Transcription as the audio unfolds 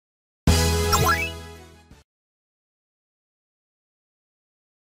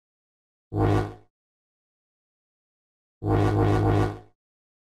Hey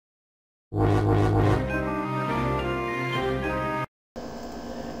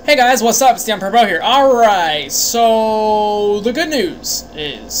guys, what's up? It's TheUnproPro here. Alright, so the good news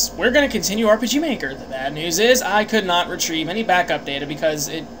is we're going to continue RPG Maker. The bad news is I could not retrieve any backup data because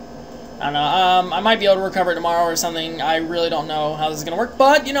I don't know, I might be able to recover it tomorrow or something. I really don't know how this is going to work,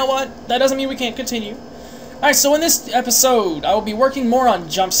 but you know what? That doesn't mean we can't continue. Alright, so in this episode, I will be working more on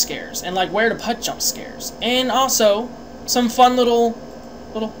jump scares and like where to put jump scares. And also, some fun little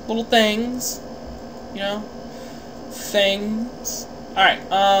things, you know, things. Alright,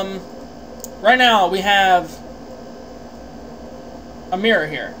 right now we have a mirror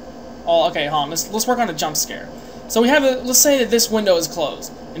here. Oh, okay, hold on, let's work on a jump scare. So we have let's say that this window is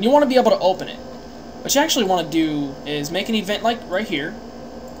closed, and you want to be able to open it. What you actually want to do is make an event like right here.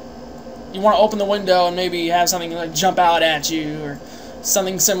 You want to open the window and maybe have something like jump out at you, or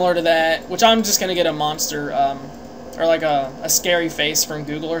something similar to that, which I'm just going to get a monster, or like a scary face from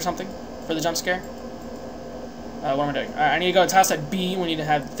Google or something for the jump scare. What am I doing? Alright, I need to go to task at B. We need to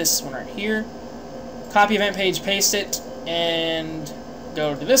have this one right here. Copy event page, paste it, and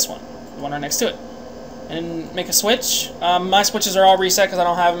go to this one, the one right next to it. And make a switch. My switches are all reset because I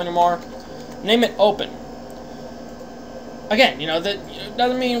don't have them anymore. Name it open. Again, you know, that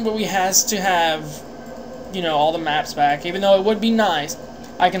doesn't mean we has to have, you know, all the maps back, even though it would be nice.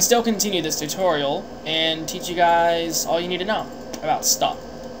 I can still continue this tutorial and teach you guys all you need to know about stuff.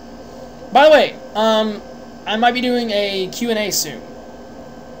 By the way, I might be doing a Q&A soon.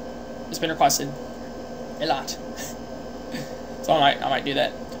 It's been requested a lot. So I might do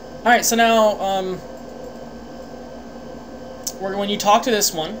that. Alright, so now, when you talk to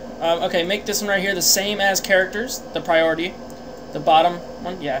this one, okay, make this one right here the same as characters, the priority. The bottom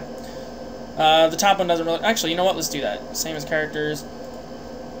one, yeah. The top one doesn't really, actually, you know what, let's do that. Same as characters.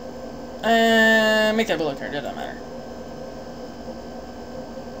 And make that below character, it doesn't matter.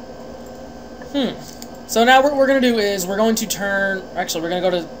 So now what we're going to do is we're going to turn, actually we're going to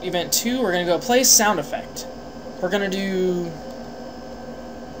go to event 2, we're going to go play sound effect. We're going to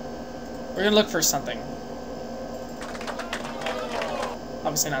look for something.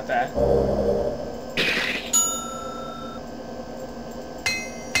 Obviously not that.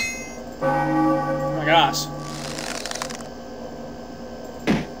 Oh my gosh.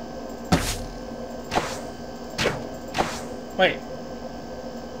 Wait.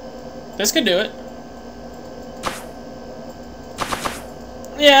 This could do it.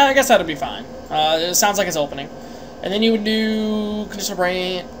 Yeah, I guess that'll be fine. It sounds like it's opening. And then you would do conditional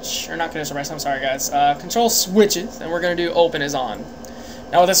branch, or not conditional branch, I'm sorry guys. Control switches, and we're going to do open is on.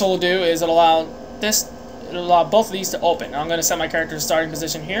 Now what this will do is it'll allow both of these to open. Now I'm going to set my character's starting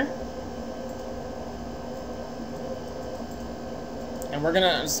position here. And we're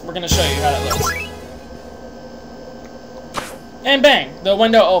gonna show you how that looks. And bang, the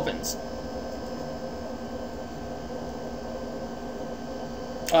window opens.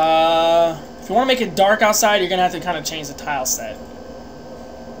 If you want to make it dark outside, you're going to have to kind of change the tile set.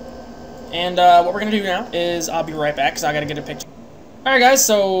 And what we're going to do now is I'll be right back because I got to get a picture. Alright guys,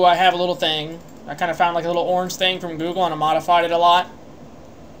 so I have a little thing. I kind of found like a little orange thing from Google and I modified it a lot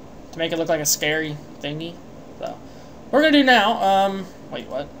to make it look like a scary thingy. So, what we're going to do now, wait,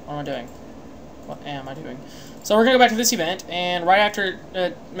 what am I doing? What am I doing? So we're going to go back to this event, and right after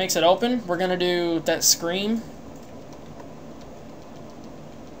it makes it open, we're going to do that scream.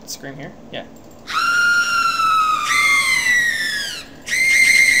 Scream here? Yeah.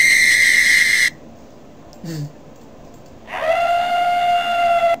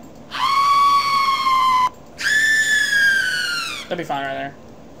 That'd be fine right there.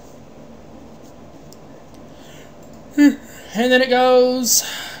 And then it goes,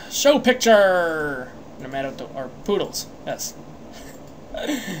 show picture. Or poodles, yes.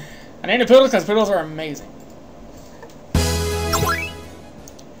 I named it poodles because poodles are amazing.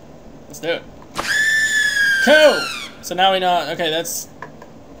 Let's do it. Cool! So now we know, okay, that's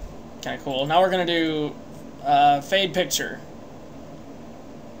kind of cool. Now we're going to do fade picture.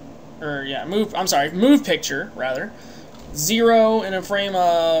 Or, yeah, move picture, rather. 0 in a frame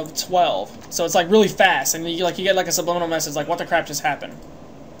of 12. So it's like really fast, and you get like a subliminal message like, what the crap just happened?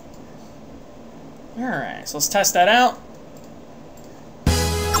 Alright, so let's test that out.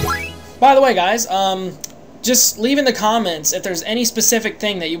 By the way, guys, just leave in the comments if there's any specific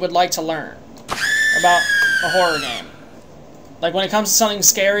thing that you would like to learn about a horror game. Like, when it comes to something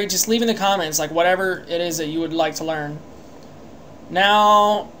scary, just leave in the comments, like, whatever it is that you would like to learn.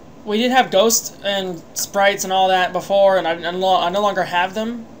 Now, we did have ghosts and sprites and all that before, and I no longer have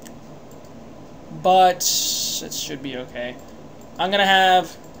them. But it should be okay. I'm gonna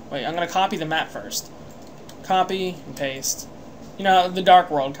have Wait, I'm gonna copy the map first. Copy and paste. You know, the dark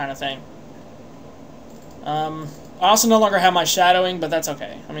world kind of thing. I also no longer have my shadowing, but that's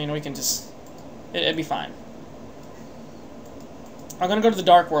okay. I mean, we can just... It'd be fine. I'm gonna go to the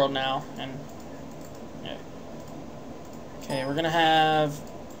dark world now, and... Yeah. Okay, we're gonna have...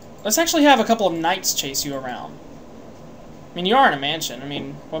 Let's actually have a couple of knights chase you around. I mean, you are in a mansion. I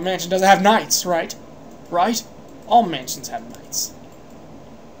mean, what mansion doesn't have knights, right? Right? All mansions have knights.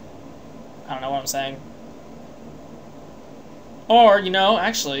 I don't know what I'm saying. Or, you know,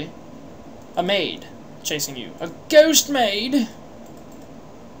 actually, a maid chasing you. A ghost maid!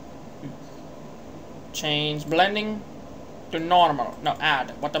 Change blending to normal. No,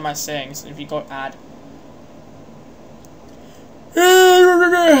 add. What am I saying? So if you go add.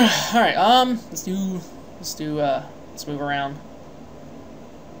 Alright, let's move around.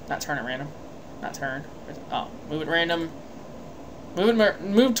 Not turn at random. Not turn. Oh, move at random.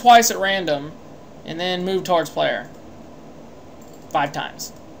 Move twice at random, and then move towards player. 5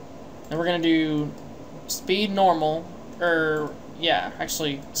 times. Then we're gonna do speed normal, or yeah,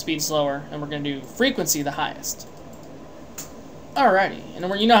 actually speed slower, and we're gonna do frequency the highest. Alrighty, and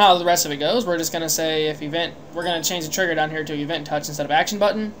then you know how the rest of it goes. We're just gonna say if event, we're gonna change the trigger down here to event touch instead of action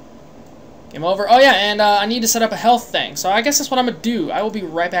button. Game over. Oh yeah, and I need to set up a health thing, so I guess that's what I'm gonna do. I will be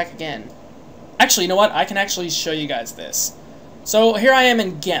right back again. Actually, you know what? I can actually show you guys this. So here I am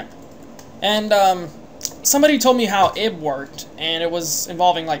in GIMP, and somebody told me how IB worked, and it was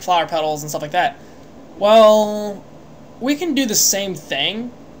involving like flower petals and stuff like that. Well, we can do the same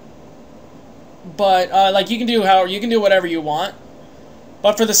thing, but like you can do whatever you want.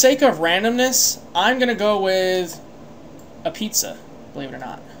 But for the sake of randomness, I'm gonna go with a pizza, believe it or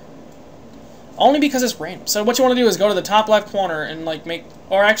not. Only because it's random. So what you want to do is go to the top left corner and like make,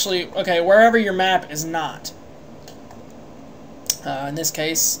 or actually, okay, wherever your map is not. In this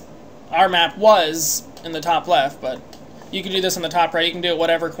case, our map was in the top left, but you can do this in the top right. You can do it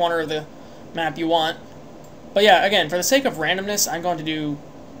whatever corner of the map you want. But yeah, again, for the sake of randomness, I'm going to do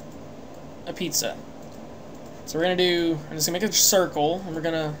a pizza. So we're just gonna make a circle, and we're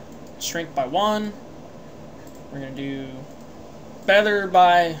gonna shrink by 1. We're gonna do feather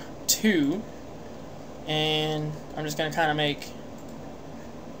by 2, and I'm just gonna kind of make,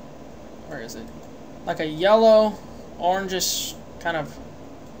 where is it? Like a yellow, orangish kind of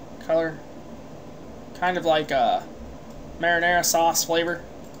color, kind of like a marinara sauce flavor.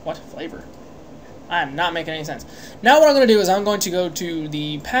 What flavor? I am not making any sense. Now what I'm going to do is I'm going to go to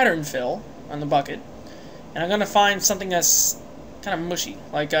the pattern fill on the bucket, and I'm going to find something that's kind of mushy,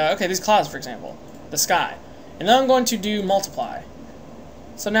 like okay, these clouds for example, the sky, and then I'm going to do multiply.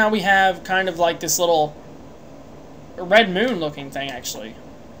 So now we have kind of like this little red moon looking thing. Actually,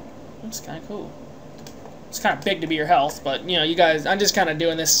 it's kind of cool. It's kind of big to be your health, but you know, you guys, I'm just kind of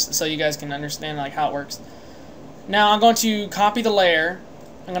doing this so you guys can understand like how it works. Now I'm going to copy the layer.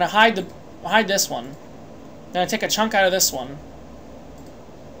 I'm going to hide this one. Then I take a chunk out of this one,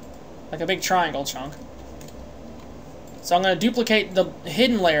 like a big triangle chunk. So I'm going to duplicate the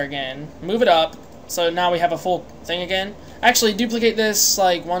hidden layer again, move it up, so now we have a full thing again. Actually, duplicate this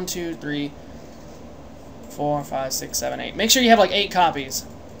like 1, 2, 3, 4, 5, 6, 7, 8. Make sure you have like 8 copies,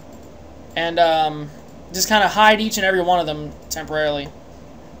 and just kind of hide each and every one of them temporarily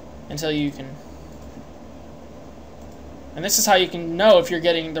until you can. And this is how you can know if you're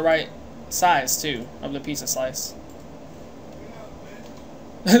getting the right size too of the pizza slice.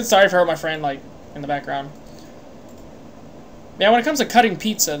 Sorry for my friend like in the background. Yeah, when it comes to cutting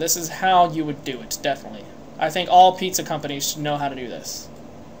pizza, this is how you would do it, definitely. I think all pizza companies should know how to do this.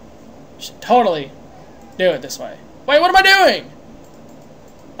 You should totally do it this way. Wait, what am I doing?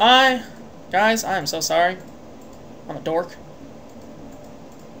 Guys, I am so sorry. I'm a dork.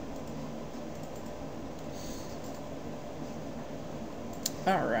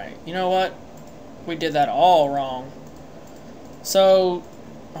 Alright, you know what? We did that all wrong. So,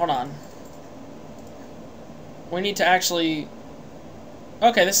 hold on. We need to actually...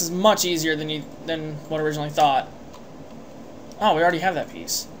 Okay, this is much easier than what I originally thought. Oh, we already have that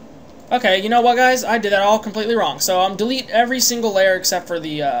piece. Okay, you know what, guys? I did that all completely wrong. So, delete every single layer except for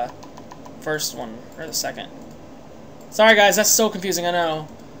the first one, or the second. Sorry, guys, that's so confusing, I know.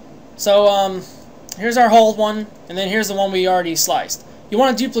 So, here's our whole one, and then here's the one we already sliced. You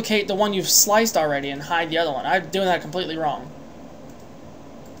want to duplicate the one you've sliced already and hide the other one. I'm doing that completely wrong.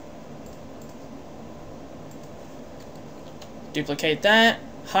 Duplicate that.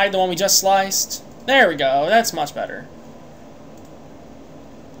 Hide the one we just sliced. There we go. That's much better.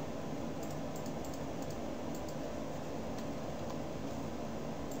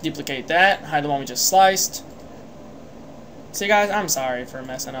 Duplicate that. Hide the one we just sliced. See, guys, I'm sorry for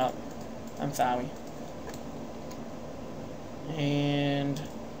messing up. I'm sorry. And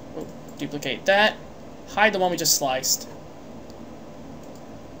duplicate that. Hide the one we just sliced.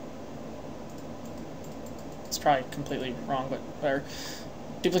 It's probably completely wrong, but whatever.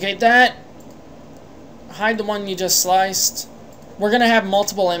 Duplicate that. Hide the one you just sliced. We're going to have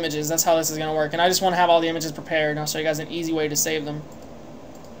multiple images. That's how this is going to work. And I just want to have all the images prepared. And I'll show you guys an easy way to save them.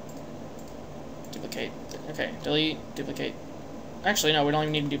 Duplicate. Okay, delete, duplicate. Actually, no, we don't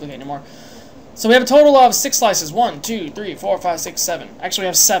even need to duplicate anymore. So we have a total of 6 slices. 1, 2, 3, 4, 5, 6, 7. Actually, we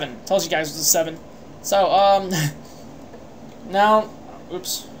have 7. Tells you guys it was 7. So, now,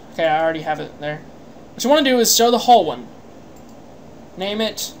 oops. Okay, I already have it there. What you want to do is show the whole one. Name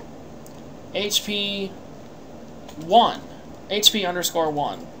it HP1. HP underscore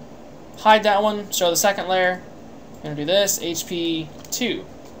 1. Hide that one. Show the second layer. I'm going to do this. HP2.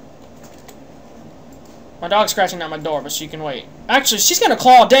 My dog's scratching at my door, but she can wait. Actually, she's going to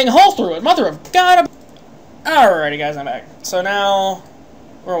claw a dang hole through it. Mother of God. Alrighty, guys, I'm back. So now,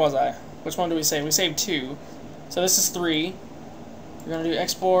 where was I? Which one do we save? We saved 2. So this is 3. We're going to do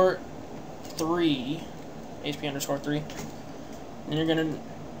export 3. HP underscore 3. And you're going to,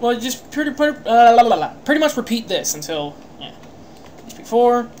 well, just pretty much repeat this until, yeah. HP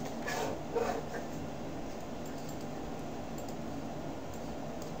 4.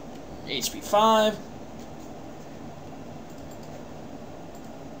 HP 5.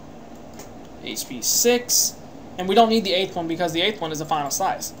 HP 6. And we don't need the 8th one because the 8th one is the final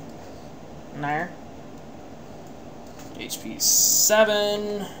slice. There. HP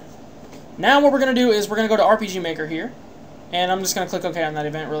 7. Now what we're going to do is we're going to go to RPG Maker here. And I'm just going to click OK on that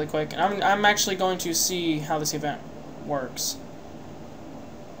event really quick. And I'm actually going to see how this event works.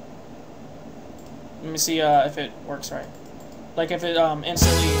 Let me see if it works right. Like if it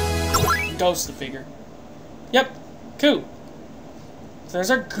instantly ghosts the figure. Yep. Cool. So there's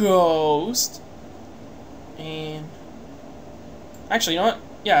our ghost. And actually, you know what?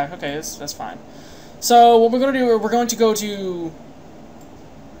 Yeah, okay, that's fine. So what we're going to do, we're going to go to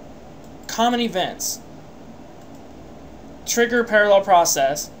common events. Trigger parallel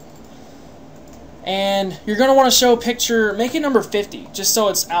process. And you're going to want to show picture, make it number 50, just so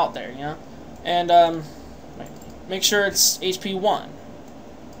it's out there, you know? And make sure it's HP 1.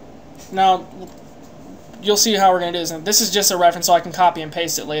 Now, you'll see how we're going to do this. And this is just a reference so I can copy and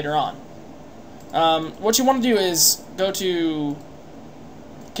paste it later on. What you want to do is go to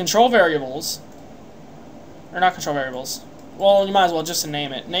control variables, or not control variables. Well, you might as well just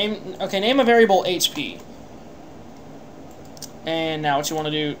name it. Name a variable HP. And now what you want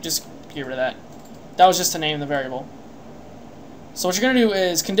to do, just get rid of that. That was just to name the variable. So what you're going to do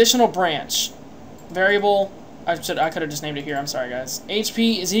is conditional branch variable. I could have just named it here. I'm sorry, guys.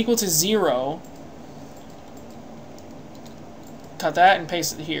 HP is equal to 0. Cut that and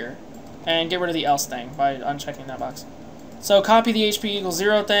paste it here. And get rid of the else thing by unchecking that box. So copy the HP equals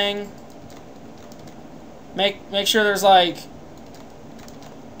 0 thing. Make sure there's like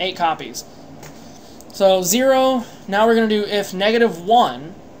 8 copies. So 0. Now we're going to do if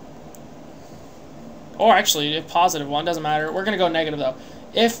 -1, or actually if +1, doesn't matter. We're going to go negative though.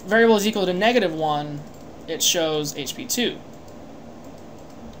 If variable is equal to -1, it shows HP 2.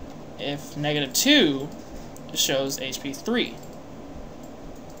 If -2, it shows HP 3.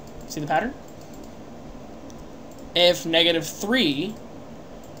 See the pattern? If -3,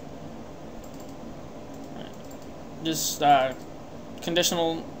 just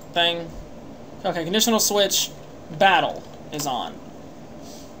conditional thing. Okay, conditional switch battle is on.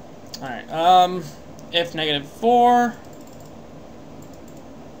 Alright, if -4.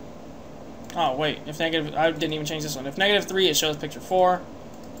 Oh, wait, if negative, I didn't even change this one. If -3, it shows picture 4.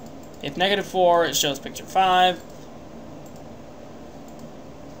 If -4, it shows picture 5.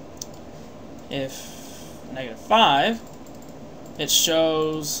 If -5, it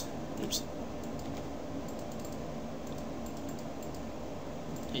shows, oops,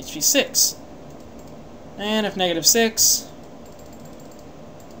 HP 6. And if -6,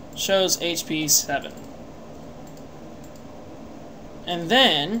 shows HP 7. And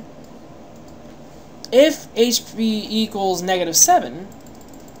then, if HP equals -7,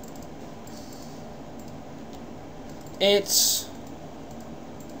 it's,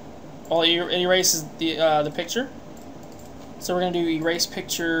 well, it erases the picture. So we're going to do erase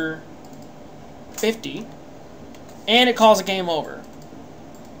picture 50, and it calls a game over.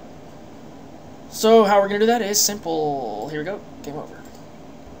 So how we're going to do that is simple. Here we go. Game over.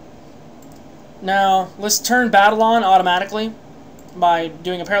 Now, let's turn battle on automatically by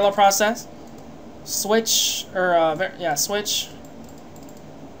doing a parallel process. Switch, or, switch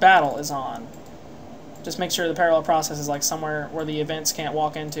battle is on. Just make sure the parallel process is like somewhere where the events can't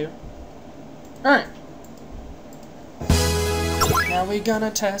walk into. Alright. Now we're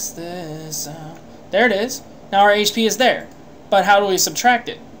gonna test this out. There it is. Now our HP is there. But how do we subtract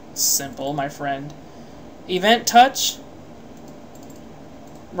it? Simple, my friend. Event touch.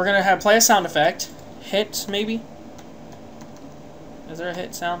 We're gonna play a sound effect. Hit, maybe? Is there a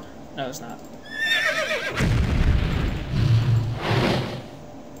hit sound? No, there's not.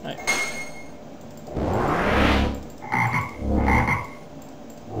 Wait.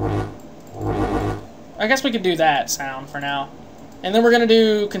 I guess we could do that sound for now. And then we're gonna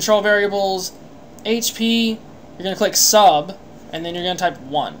do control variables, HP, you're gonna click sub, and then you're gonna type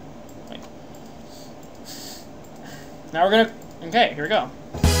 1. Wait. Now we're gonna, okay, here we go.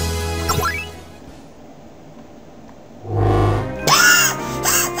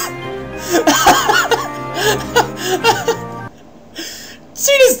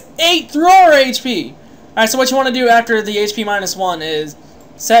 See, this ate through our HP. Alright, so what you want to do after the HP minus 1 is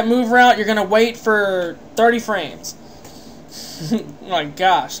set move route. You're going to wait for 30 frames. Oh my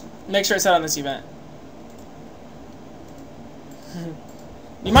gosh. Make sure it's set on this event.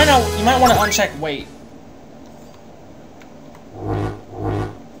 You might want to uncheck wait.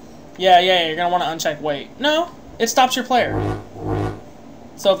 Yeah, you're going to want to uncheck wait. No, it stops your player.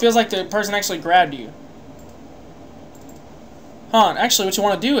 So it feels like the person actually grabbed you. Actually, what you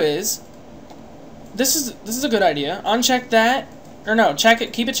want to do is, this is a good idea. Uncheck that, or no, check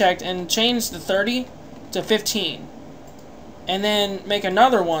it, keep it checked, and change the 30 to 15, and then make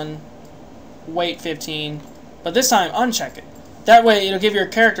another one wait 15, but this time uncheck it. That way, it'll give your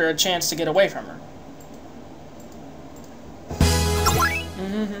character a chance to get away from her.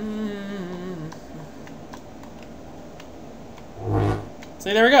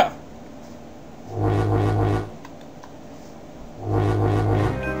 See, there we go.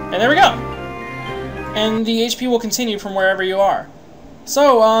 And there we go. And the HP will continue from wherever you are.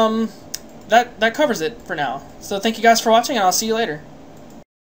 So, that covers it for now. So thank you guys for watching, and I'll see you later.